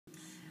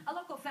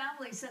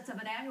family sets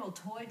up an annual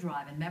toy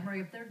drive in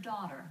memory of their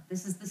daughter.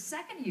 This is the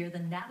second year the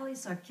Nataline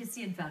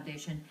Sarkisyan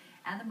Foundation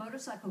and the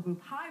motorcycle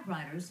group High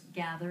Riders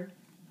gathered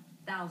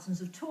thousands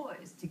of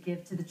toys to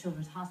give to the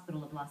Children's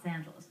Hospital of Los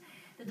Angeles.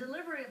 The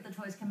delivery of the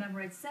toys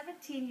commemorates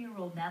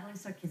 17-year-old Natalie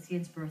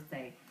Sarkisyan's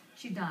birthday.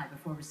 She died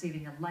before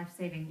receiving a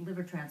life-saving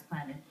liver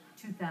transplant in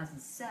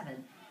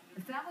 2007.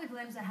 The family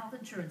blames a health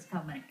insurance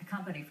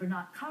company for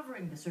not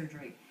covering the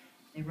surgery.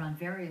 They run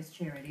various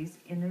charities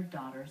in their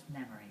daughter's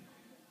memory.